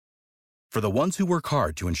For the ones who work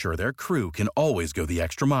hard to ensure their crew can always go the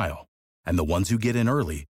extra mile, and the ones who get in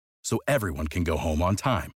early so everyone can go home on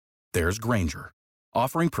time, there's Grainger,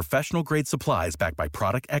 offering professional-grade supplies backed by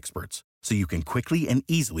product experts so you can quickly and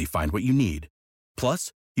easily find what you need.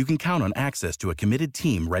 Plus, you can count on access to a committed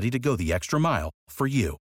team ready to go the extra mile for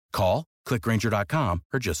you. Call, click Grainger.com,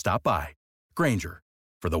 or just stop by. Grainger,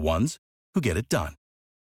 for the ones who get it done.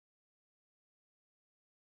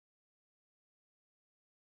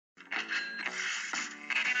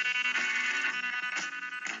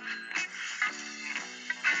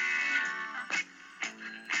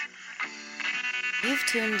 You've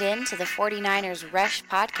tuned in to the 49ers Rush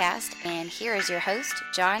podcast, and here is your host,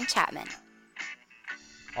 John Chapman.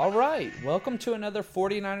 All right, welcome to another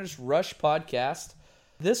 49ers Rush podcast.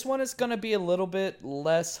 This one is going to be a little bit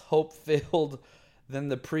less hope-filled than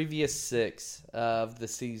the previous 6 of the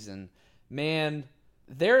season. Man,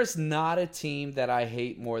 there is not a team that I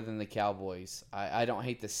hate more than the Cowboys. I don't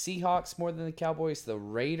hate the Seahawks more than the Cowboys, the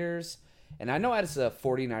Raiders. And I know as a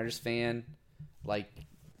 49ers fan,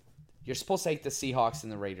 you're supposed to hate the Seahawks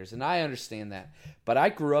and the Raiders, and I understand that. But I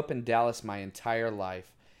grew up in Dallas my entire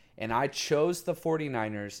life, and I chose the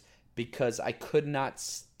 49ers because I could not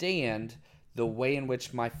stand the way in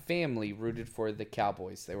which my family rooted for the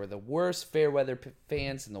Cowboys. They were the worst fair-weather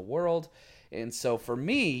fans in the world. And so for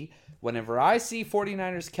me, whenever I see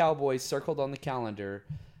 49ers Cowboys circled on the calendar,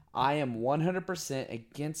 I am 100%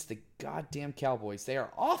 against the goddamn Cowboys. They are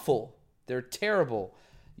awful. They're terrible.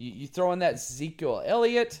 You throw in that Ezekiel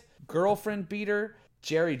Elliott girlfriend beater,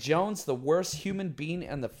 Jerry Jones, the worst human being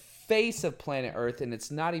on the face of planet Earth, and it's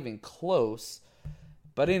not even close.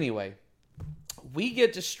 But anyway, we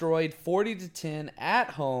get destroyed 40-10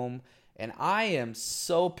 at home, and I am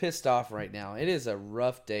so pissed off right now. It is a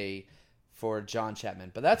rough day for John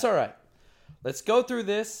Chapman, but that's all right. Let's go through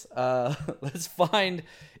this. Let's find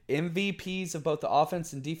MVPs of both the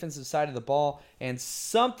offense and defensive side of the ball and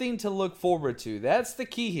something to look forward to. That's the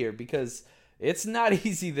key here because it's not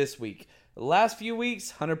easy this week. The last few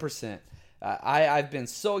weeks, 100%. I've been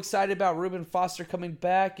so excited about Reuben Foster coming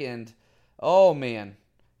back, and oh man,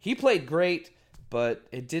 he played great, but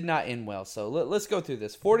it did not end well. So let's go through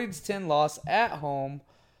this. 40-10 loss at home.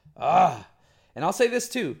 And I'll say this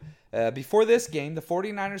too. Before this game, the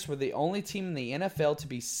 49ers were the only team in the NFL to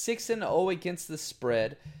be 6-0 against the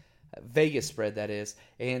spread. Vegas spread, that is.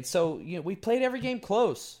 And so, we played every game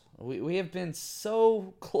close. We have been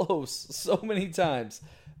so close so many times,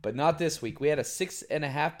 but not this week. We had a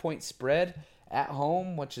 6.5-point spread at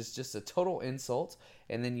home, which is just a total insult.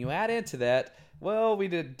 And then you add into that, well, we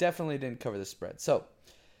definitely didn't cover the spread. So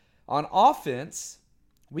on offense,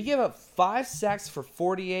 we gave up 5 sacks for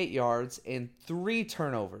 48 yards and 3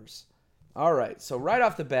 turnovers. All right, so right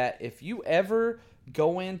off the bat, if you ever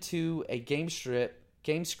go into a game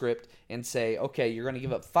script and say, okay, you're going to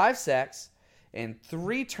give up 5 sacks and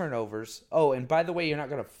 3 turnovers. Oh, and by the way, you're not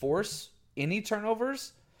going to force any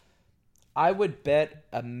turnovers. I would bet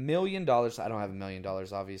 $1 million. I don't have $1 million,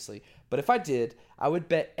 obviously. But if I did, I would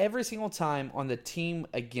bet every single time on the team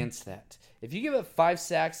against that. If you give up 5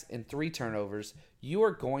 sacks and 3 turnovers, you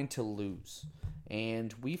are going to lose.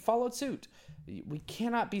 And we followed suit. We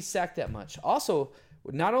cannot be sacked that much. Also,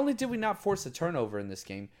 not only did we not force a turnover in this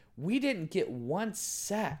game, we didn't get 1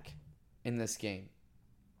 sack in this game.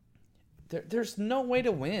 There's no way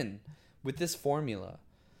to win with this formula.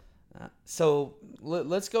 So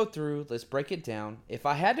let's go through. Let's break it down. If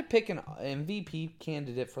I had to pick an MVP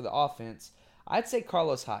candidate for the offense, I'd say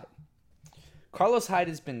Carlos Hyde. Carlos Hyde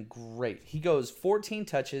has been great. He goes 14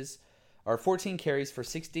 carries for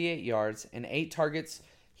 68 yards and 8 targets.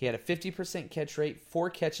 He had a 50% catch rate, 4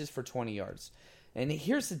 catches for 20 yards. And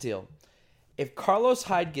here's the deal. If Carlos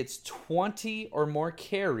Hyde gets 20 or more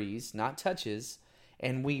carries, not touches,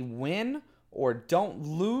 and we win or don't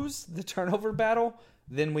lose the turnover battle,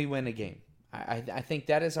 then we win a game. I think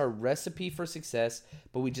that is our recipe for success,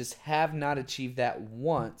 but we just have not achieved that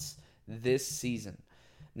once this season.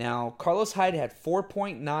 Now, Carlos Hyde had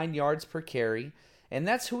 4.9 yards per carry, and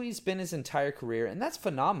that's who he's been his entire career, and that's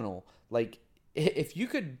phenomenal. If you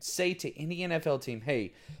could say to any NFL team,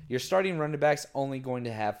 hey, your starting running back's only going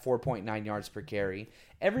to have 4.9 yards per carry,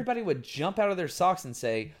 everybody would jump out of their socks and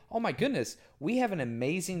say, oh my goodness, we have an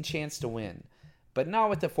amazing chance to win. But not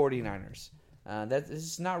with the 49ers. That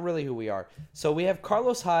is not really who we are. So we have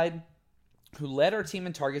Carlos Hyde, who led our team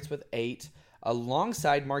in targets with 8,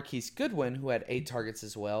 alongside Marquise Goodwin, who had 8 targets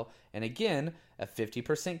as well. And again, a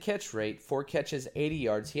 50% catch rate, 4 catches, 80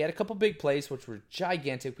 yards. He had a couple big plays, which were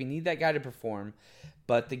gigantic. We need that guy to perform.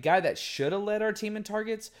 But the guy that should have led our team in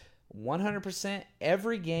targets 100%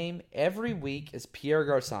 every game, every week is Pierre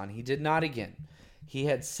Garçon. He did not again. He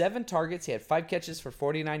had 7 targets. He had 5 catches for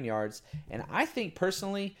 49 yards. And I think,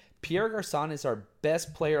 personally, Pierre Garçon is our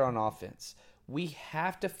best player on offense. We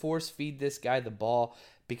have to force feed this guy the ball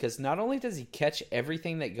because not only does he catch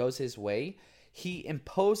everything that goes his way, he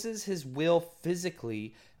imposes his will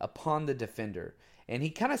physically upon the defender. And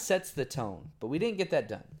he kind of sets the tone. But we didn't get that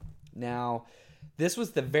done. Now, this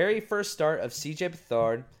was the very first start of CJ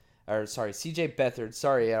Beathard.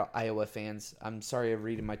 Sorry, Iowa fans. I'm sorry I'm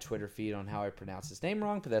reading my Twitter feed on how I pronounce his name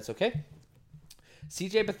wrong, but that's okay.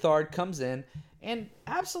 CJ Beathard comes in, and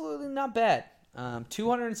absolutely not bad.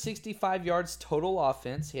 265 yards total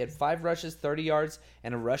offense. He had 5 rushes, 30 yards,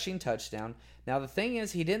 and a rushing touchdown. Now, the thing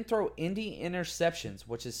is, he didn't throw any interceptions,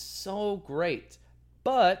 which is so great.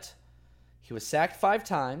 But he was sacked 5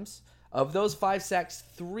 times. Of those 5 sacks,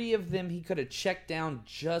 3 of them he could have checked down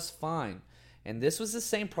just fine. And this was the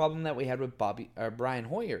same problem that we had with Brian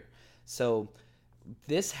Hoyer. So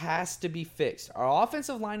this has to be fixed. Our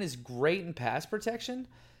offensive line is great in pass protection,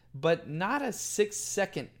 but not a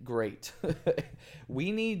 6-second great.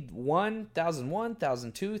 We need 1,001,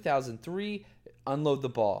 1,002, 1,003, unload the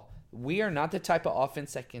ball. We are not the type of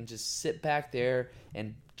offense that can just sit back there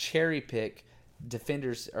and cherry pick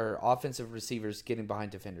defenders or offensive receivers getting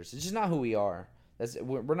behind defenders. It's just not who we are.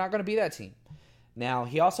 We're not going to be that team. Now,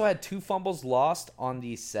 he also had 2 fumbles lost on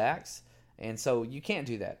these sacks, and so you can't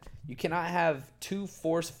do that. You cannot have 2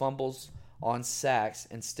 forced fumbles on sacks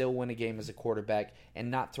and still win a game as a quarterback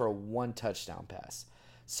and not throw 1 touchdown pass.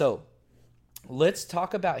 So, let's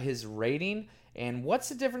talk about his rating and what's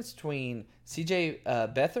the difference between CJ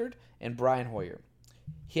Beathard and Brian Hoyer.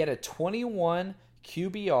 He had a 21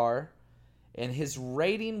 QBR, and his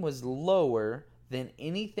rating was lower than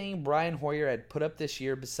anything Brian Hoyer had put up this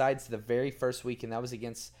year besides the very first week, and that was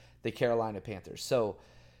against the Carolina Panthers. So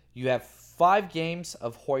you have 5 games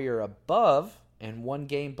of Hoyer above and 1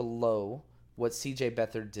 game below what CJ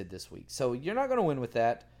Beathard did this week. So you're not going to win with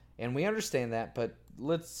that, and we understand that, but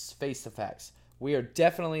let's face the facts. We are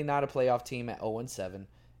definitely not a playoff team at 0-7.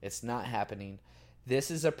 It's not happening.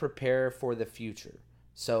 This is a prepare for the future.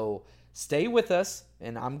 So stay with us,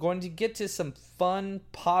 and I'm going to get to some fun,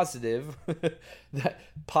 positive.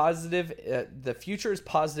 The future is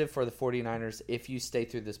positive for the 49ers if you stay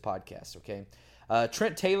through this podcast, okay?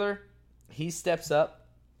 Trent Taylor, he steps up.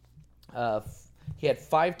 He had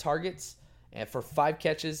 5 targets for 5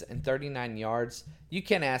 catches and 39 yards. You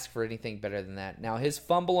can't ask for anything better than that. Now, his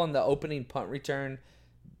fumble on the opening punt return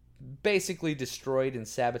basically destroyed and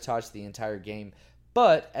sabotaged the entire game.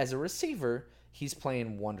 But as a receiver, he's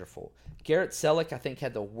playing wonderful. Garrett Selleck, I think,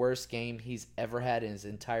 had the worst game he's ever had in his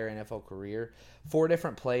entire NFL career. 4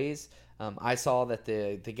 different plays. I saw that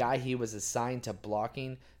the guy he was assigned to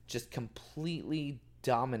blocking just completely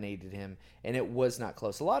dominated him, and it was not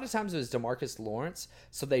close. A lot of times it was DeMarcus Lawrence,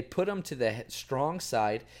 so they put him to the strong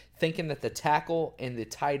side, thinking that the tackle and the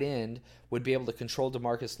tight end would be able to control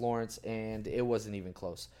DeMarcus Lawrence, and it wasn't even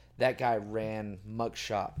close. That guy ran muck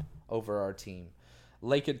shop over our team.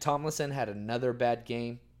 Laken Tomlinson had another bad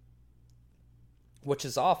game, which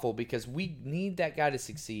is awful because we need that guy to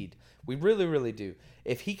succeed. We really, really do.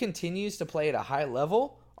 If he continues to play at a high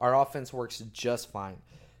level, our offense works just fine.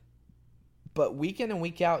 But week in and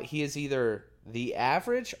week out, he is either the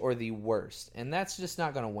average or the worst, and that's just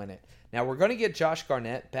not going to win it. Now, we're going to get Josh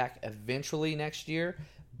Garnett back eventually next year,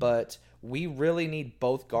 but we really need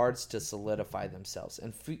both guards to solidify themselves.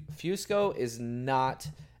 And Fusco is not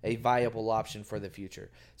a viable option for the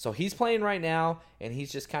future. So he's playing right now, and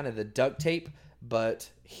he's just kind of the duct tape, but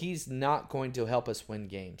he's not going to help us win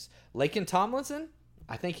games. Laken Tomlinson,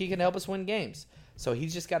 I think he can help us win games. So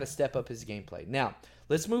he's just got to step up his gameplay. Now,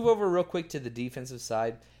 let's move over real quick to the defensive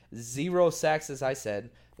side. 0 sacks, as I said.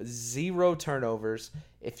 0 turnovers.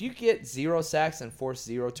 If you get 0 sacks and force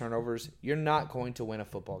 0 turnovers, you're not going to win a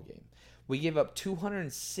football game. We gave up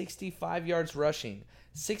 265 yards rushing,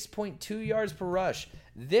 6.2 yards per rush.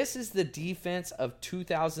 This is the defense of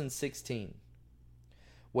 2016,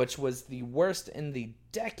 which was the worst in the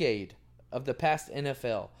decade of the past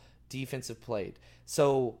NFL defensive played.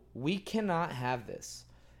 So we cannot have this.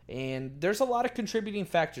 And there's a lot of contributing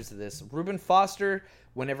factors to this. Reuben Foster,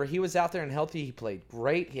 whenever he was out there and healthy, he played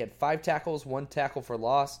great. He had 5 tackles, 1 tackle for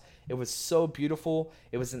loss. It was so beautiful.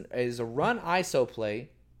 It was a run ISO play,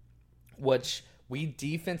 which we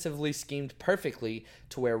defensively schemed perfectly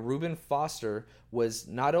to where Reuben Foster was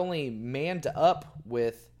not only manned up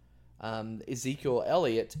with Ezekiel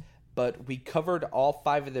Elliott, but we covered all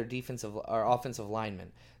 5 of their offensive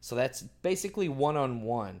linemen. So that's basically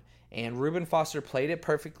 1-on-1. And Reuben Foster played it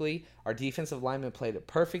perfectly. Our defensive lineman played it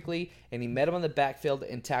perfectly. And he met him in the backfield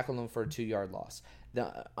and tackled him for a 2-yard loss.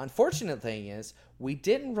 The unfortunate thing is we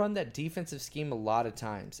didn't run that defensive scheme a lot of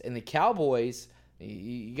times. And the Cowboys,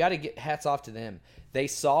 you got to get hats off to them. They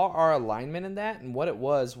saw our alignment in that, and what it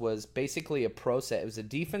was basically a pro set. It was a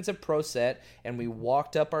defensive pro set, and we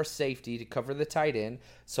walked up our safety to cover the tight end.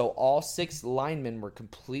 So all 6 linemen were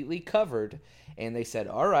completely covered, and they said,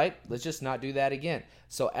 all right, let's just not do that again.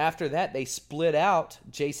 So after that, they split out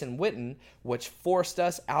Jason Witten, which forced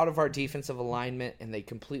us out of our defensive alignment, and they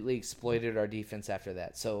completely exploited our defense after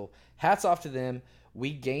that. So hats off to them.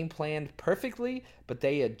 We game planned perfectly, but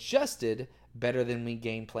they adjusted better than we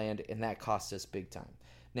game planned, and that cost us big time.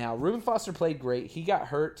 Now, Reuben Foster played great. He got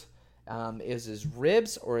hurt. Is his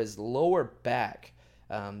ribs or his lower back?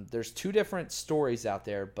 There's 2 different stories out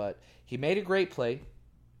there, but he made a great play,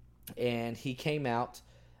 and he came out,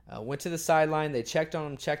 went to the sideline. They checked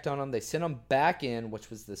on him. They sent him back in, which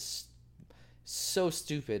was so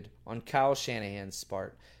stupid on Kyle Shanahan's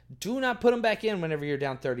part. Do not put him back in whenever you're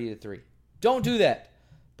down 30-3. Don't do that.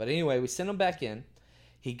 But anyway, we sent him back in.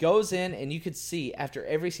 He goes in, and you could see after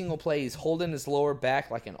every single play, he's holding his lower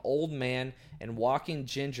back like an old man and walking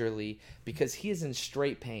gingerly because he is in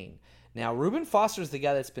straight pain. Now, Reuben Foster is the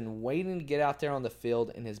guy that's been waiting to get out there on the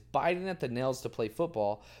field and is biting at the nails to play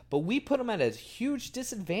football, but we put him at a huge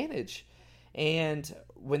disadvantage. And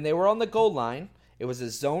when they were on the goal line, it was a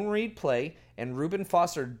zone read play, and Reuben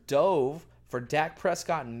Foster dove for Dak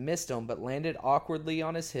Prescott and missed him, but landed awkwardly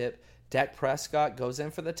on his hip. Dak Prescott goes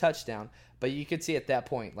in for the touchdown, but you could see at that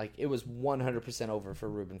point, like, it was 100% over for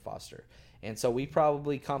Reuben Foster. And so we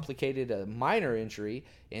probably complicated a minor injury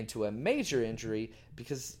into a major injury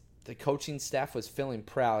because the coaching staff was feeling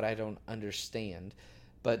proud. I don't understand.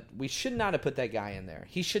 But we should not have put that guy in there.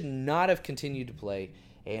 He should not have continued to play.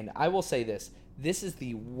 And I will say this. This is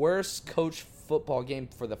the worst coached football game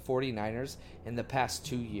for the 49ers in the past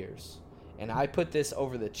 2 years. And I put this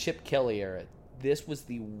over the Chip Kelly era. This was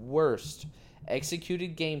the worst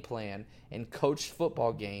executed game plan and coached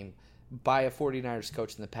football game by a 49ers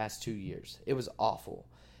coach in the past 2 years. It was awful.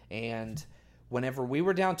 And whenever we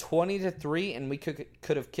were down 20-3 and we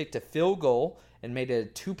could have kicked a field goal and made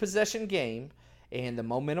it a 2-possession game, and the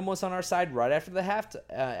momentum was on our side right after the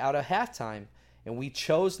out of halftime, and we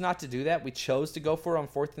chose not to do that. We chose to go for it on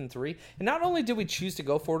 4th and 3. And not only did we choose to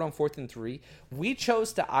go for it on 4th and 3, we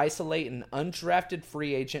chose to isolate an undrafted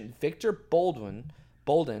free agent, Victor Bolden,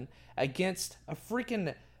 against a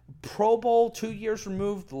freaking Pro Bowl 2 years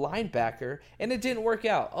removed linebacker, and it didn't work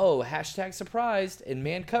out. Oh, hashtag surprised in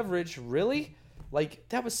man coverage. Really? Like,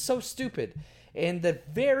 that was so stupid. And the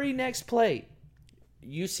very next play,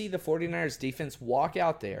 you see the 49ers defense walk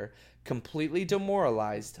out there completely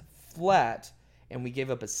demoralized, flat, and we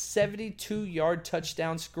gave up a 72-yard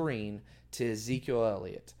touchdown screen to Ezekiel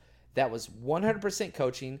Elliott. That was 100%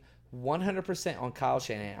 coaching, 100% on Kyle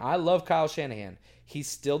Shanahan. I love Kyle Shanahan. He's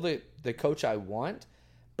still the coach I want,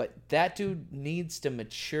 but that dude needs to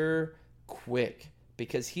mature quick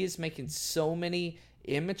because he is making so many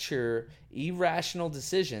immature, irrational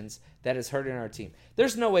decisions that is hurting our team.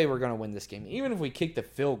 There's no way we're going to win this game. Even if we kick the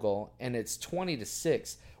field goal and it's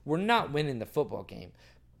 20-6, we're not winning the football game.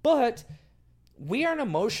 But we are an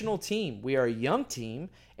emotional team. We are a young team,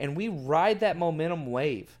 and we ride that momentum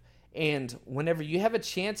wave. And whenever you have a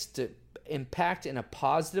chance to impact in a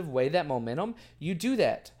positive way that momentum, you do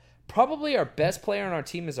that. Probably our best player on our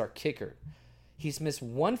team is our kicker. He's missed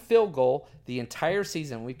 1 field goal the entire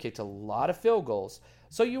season. We've kicked a lot of field goals.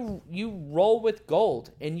 So you roll with gold,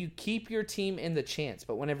 and you keep your team in the chance.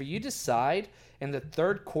 But whenever you decide in the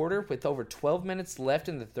third quarter, with over 12 minutes left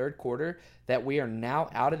in the third quarter, that we are now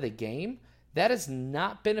out of the game, that is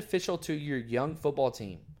not beneficial to your young football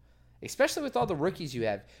team. Especially with all the rookies you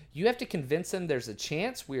have. You have to convince them there's a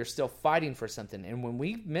chance we are still fighting for something. And when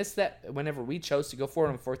we missed that, whenever we chose to go for it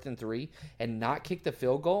on 4th and 3 and not kick the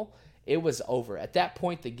field goal, it was over. At that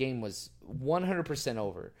point, the game was 100%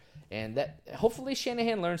 over. And that hopefully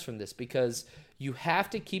Shanahan learns from this, because you have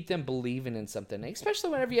to keep them believing in something, especially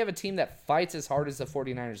whenever you have a team that fights as hard as the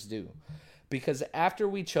 49ers do. Because after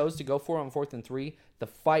we chose to go for it on 4th and 3, the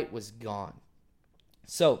fight was gone.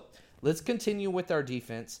 So let's continue with our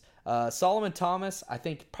defense. Solomon Thomas, I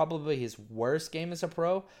think probably his worst game as a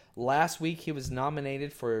pro. Last week he was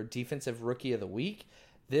nominated for Defensive Rookie of the Week.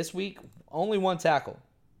 This week, only 1 tackle.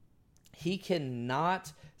 He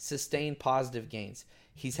cannot sustain positive gains.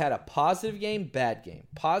 He's had a positive game, bad game.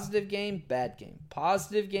 Positive game, bad game.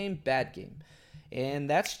 Positive game, bad game. And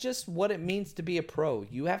that's just what it means to be a pro.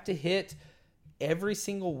 You have to hit every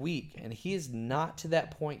single week, and he is not to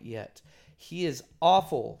that point yet. He is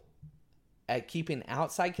awful at keeping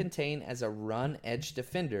outside contain as a run edge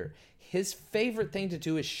defender. His favorite thing to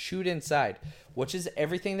do is shoot inside, which is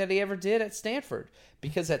everything that he ever did at Stanford.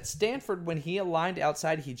 Because at Stanford, when he aligned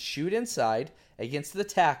outside, he'd shoot inside against the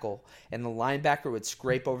tackle, and the linebacker would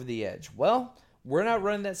scrape over the edge. Well, we're not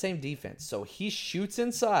running that same defense. So he shoots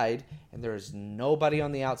inside, and there's nobody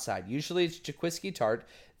on the outside. Usually it's Jaquiski Tartt.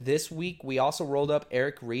 This week, we also rolled up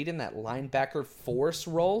Eric Reed in that linebacker force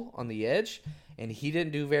role on the edge, and he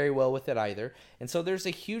didn't do very well with it either. And so there's a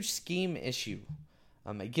huge scheme issue.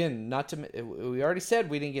 Again, we already said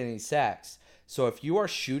we didn't get any sacks. So if you are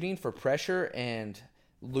shooting for pressure and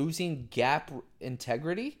losing gap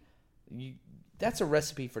integrity, that's a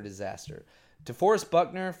recipe for disaster. DeForest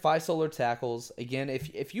Buckner, 5 solo tackles. Again,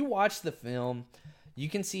 if you watch the film, you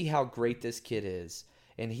can see how great this kid is.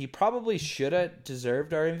 And he probably should have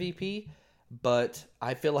deserved our MVP, but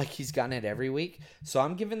I feel like he's gotten it every week. So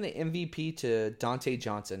I'm giving the MVP to Dante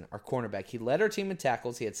Johnson, our cornerback. He led our team in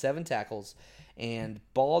tackles. He had 7 tackles and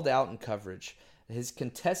balled out in coverage.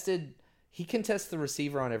 He contests the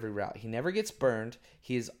receiver on every route. He never gets burned.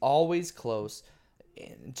 He is always close.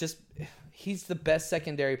 And he's the best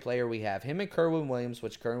secondary player we have. Him and Kerwin Williams,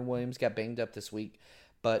 which Kerwin Williams got banged up this week,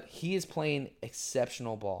 but he is playing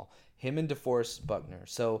exceptional ball. Him and DeForest Buckner.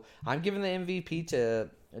 So I'm giving the MVP to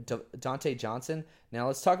Dante Johnson. Now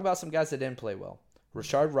let's talk about some guys that didn't play well.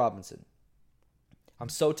 Rashard Robinson. I'm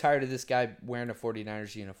so tired of this guy wearing a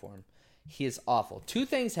 49ers uniform. He is awful. 2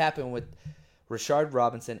 things happen with Rashard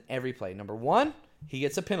Robinson every play. Number 1, he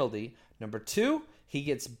gets a penalty. Number 2, he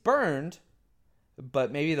gets burned,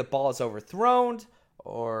 but maybe the ball is overthrown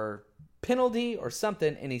or penalty or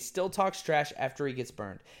something, and he still talks trash after he gets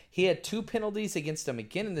burned. He had 2 penalties against him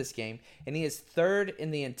again in this game, and he is 3rd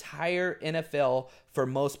in the entire NFL for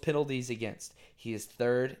most penalties against. He is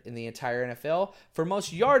 3rd in the entire NFL for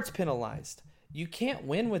most yards penalized. You can't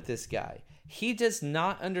win with this guy. He does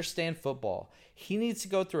not understand football. He needs to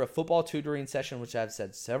go through a football tutoring session, which I've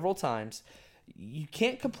said several times. You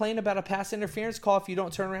can't complain about a pass interference call if you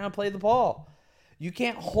don't turn around and play the ball. You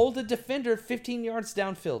can't hold a defender 15 yards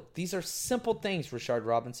downfield. These are simple things, Rashard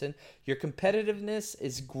Robinson. Your competitiveness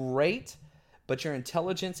is great, but your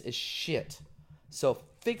intelligence is shit. So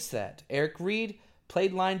fix that. Eric Reed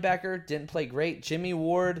played linebacker, didn't play great. Jimmy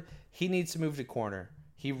Ward, he needs to move to corner.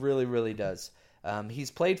 He really, really does.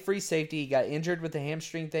 He's played free safety. He got injured with the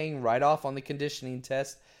hamstring thing right off on the conditioning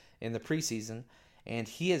test in the preseason. And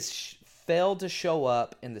he has failed to show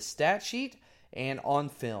up in the stat sheet and on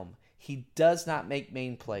film. He does not make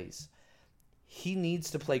main plays. He needs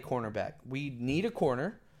to play cornerback. We need a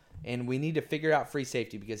corner, and we need to figure out free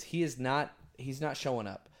safety because he's not showing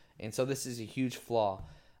up. And so this is a huge flaw.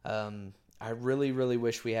 I really, really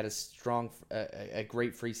wish we had a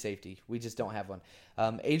great free safety. We just don't have one.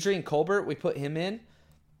 Adrian Colbert, we put him in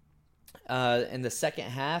the second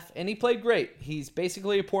half, and he played great. He's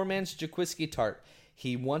basically a poor man's Jaquiski Tartt.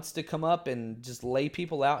 He wants to come up and just lay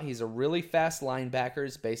people out. He's a really fast linebacker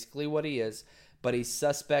is basically what he is, but he's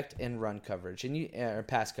suspect in run coverage or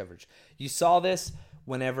pass coverage. You saw this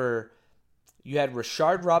whenever you had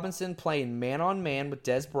Rashard Robinson playing man-on-man with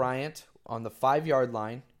Dez Bryant on the 5-yard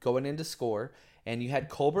line going in to score, and you had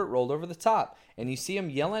Colbert rolled over the top. And you see them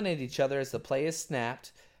yelling at each other as the play is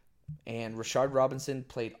snapped, and Rashard Robinson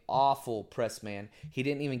played awful press man. He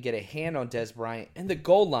didn't even get a hand on Dez Bryant in the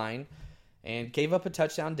goal line and gave up a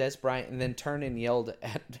touchdown to Dez Bryant and then turned and yelled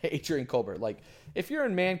at Adrian Colbert. Like, if you're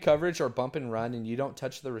in man coverage or bump and run and you don't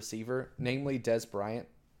touch the receiver, namely Dez Bryant,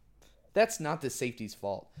 that's not the safety's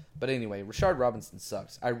fault. But anyway, Rashard Robinson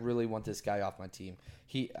sucks. I really want this guy off my team.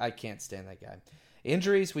 I can't stand that guy.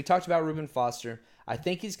 Injuries, we talked about Reuben Foster. I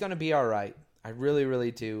think he's going to be all right. I really,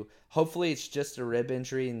 really do. Hopefully it's just a rib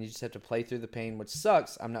injury and you just have to play through the pain, which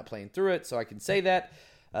sucks. I'm not playing through it, so I can say that.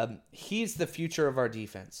 He's the future of our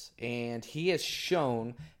defense, and he has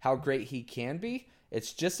shown how great he can be.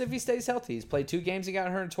 It's just if he stays healthy. He's played 2 games and got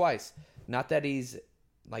hurt twice. Not that he's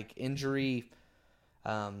like injury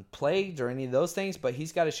plagued or any of those things, but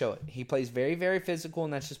he's got to show it. He plays very, very physical,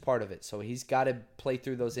 and that's just part of it. So he's got to play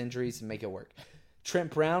through those injuries and make it work.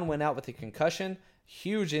 Trent Brown went out with a concussion.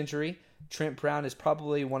 Huge injury. Trent Brown is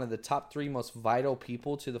probably one of the top 3 most vital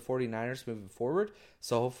people to the 49ers moving forward.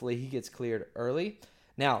 So hopefully he gets cleared early.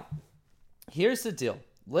 Now, here's the deal.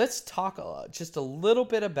 Let's talk just a little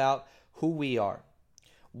bit about who we are.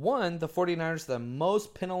 One, the 49ers are the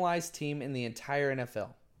most penalized team in the entire NFL.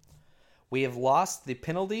 We have lost the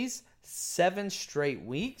penalties 7 straight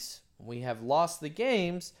weeks. We have lost the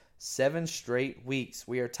games 7 straight weeks.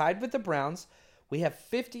 We are tied with the Browns. We have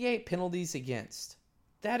 58 penalties against.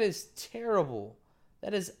 That is terrible.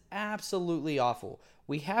 That is absolutely awful.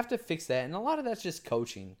 We have to fix that, and a lot of that's just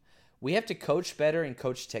coaching. We have to coach better and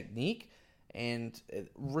coach technique, and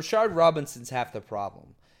Rashard Robinson's half the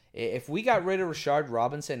problem. If we got rid of Rashard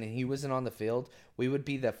Robinson and he wasn't on the field, we would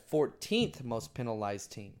be the 14th most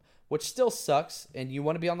penalized team, which still sucks, and you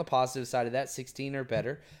want to be on the positive side of that, 16 or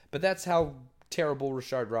better, but that's how terrible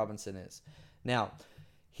Rashard Robinson is. Now,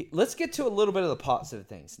 let's get to a little bit of the positive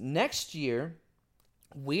things. Next year,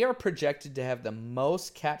 we are projected to have the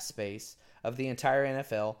most cap space of the entire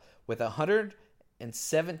NFL with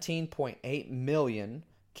 $117.8 million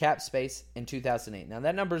cap space in 2008. Now,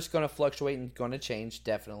 that number is going to fluctuate and going to change,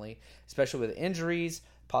 definitely, especially with injuries,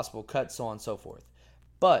 possible cuts, so on and so forth.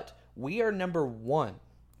 But we are number 1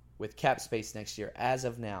 with cap space next year as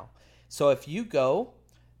of now. So if you go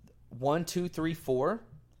 1, 2, 3, 4,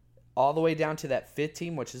 all the way down to that 5th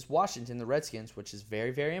team, which is Washington, the Redskins, which is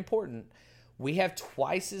very, very important, we have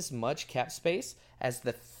twice as much cap space as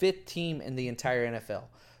the 5th team in the entire NFL.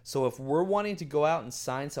 So if we're wanting to go out and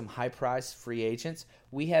sign some high-priced free agents,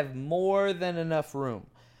 we have more than enough room.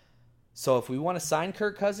 So if we want to sign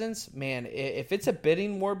Kirk Cousins, man, if it's a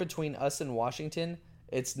bidding war between us and Washington,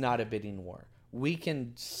 it's not a bidding war. We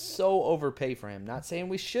can so overpay for him. Not saying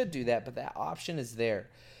we should do that, but that option is there.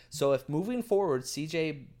 So if moving forward,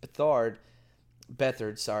 CJ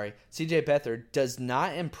Beathard does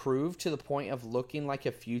not improve to the point of looking like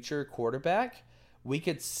a future quarterback, we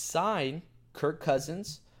could sign Kirk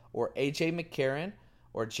Cousins or AJ McCarron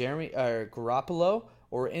or Garoppolo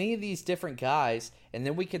or any of these different guys, and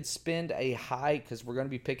then we could spend a high, because we're going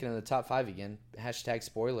to be picking in the top 5 again, hashtag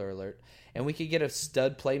spoiler alert, and we could get a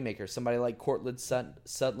stud playmaker, somebody like Cortland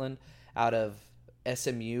Sutton out of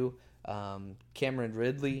SMU, Cameron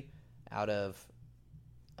Ridley out of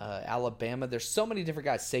Alabama. There's so many different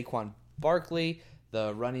guys. Saquon Barkley,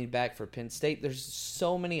 the running back for Penn State. There's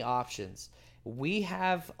so many options. We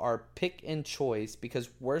have our pick and choice because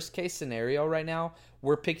worst case scenario right now,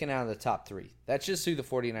 we're picking out of the top 3. That's just who the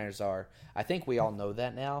 49ers are. I think we all know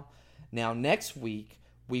that now. Now, next week,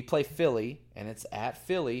 we play Philly, and it's at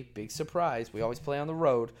Philly. Big surprise. We always play on the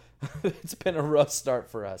road. It's been a rough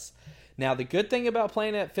start for us. Now, the good thing about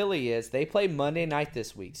playing at Philly is they play Monday night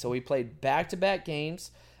this week. So we played back-to-back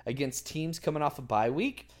games against teams coming off a bye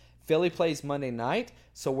week. Philly plays Monday night,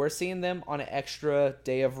 so we're seeing them on an extra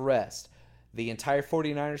day of rest. The entire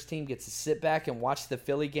 49ers team gets to sit back and watch the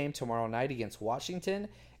Philly game tomorrow night against Washington,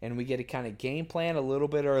 and we get to kind of game plan a little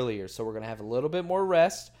bit earlier. So we're going to have a little bit more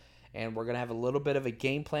rest, and we're going to have a little bit of a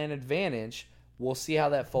game plan advantage. We'll see how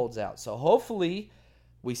that folds out. So hopefully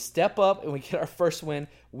we step up and we get our first win.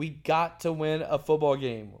 We got to win a football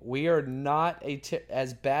game. We are not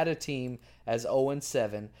as bad a team as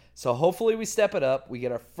 0-7. So hopefully we step it up. We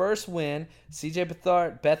get our first win.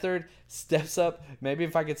 CJ Beathard steps up. Maybe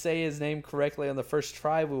if I could say his name correctly on the first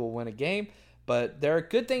try, we will win a game. But there are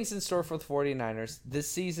good things in store for the 49ers. This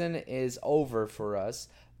season is over for us,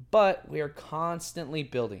 but we are constantly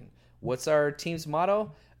building. What's our team's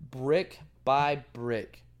motto? Brick by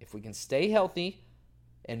brick. If we can stay healthy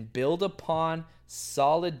and build upon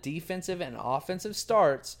solid defensive and offensive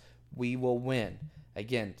starts, we will win.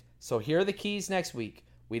 Again, so here are the keys next week.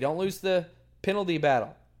 We don't lose the penalty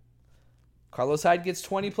battle. Carlos Hyde gets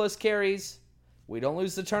 20-plus carries. We don't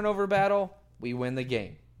lose the turnover battle. We win the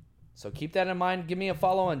game. So keep that in mind. Give me a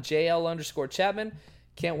follow on JL_Chapman.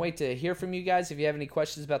 Can't wait to hear from you guys. If you have any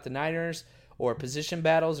questions about the Niners or position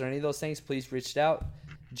battles or any of those things, please reach out.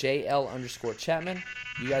 JL_Chapman.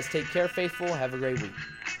 You guys take care, faithful. Have a great week.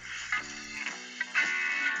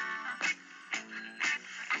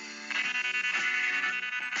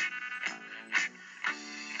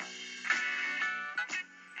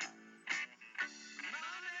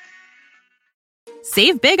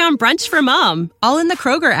 Save big on brunch for mom, all in the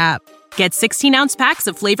Kroger app. Get 16-ounce packs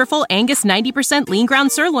of flavorful Angus 90% lean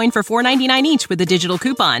ground sirloin for $4.99 each with a digital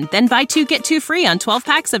coupon. Then buy 2, get 2 free on 12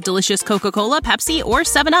 packs of delicious Coca-Cola, Pepsi, or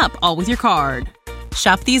 7-Up, all with your card.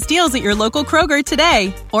 Shop these deals at your local Kroger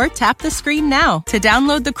today, or tap the screen now to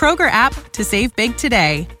download the Kroger app to save big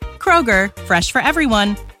today. Kroger, fresh for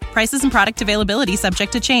everyone. Prices and product availability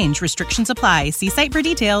subject to change. Restrictions apply. See site for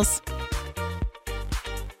details.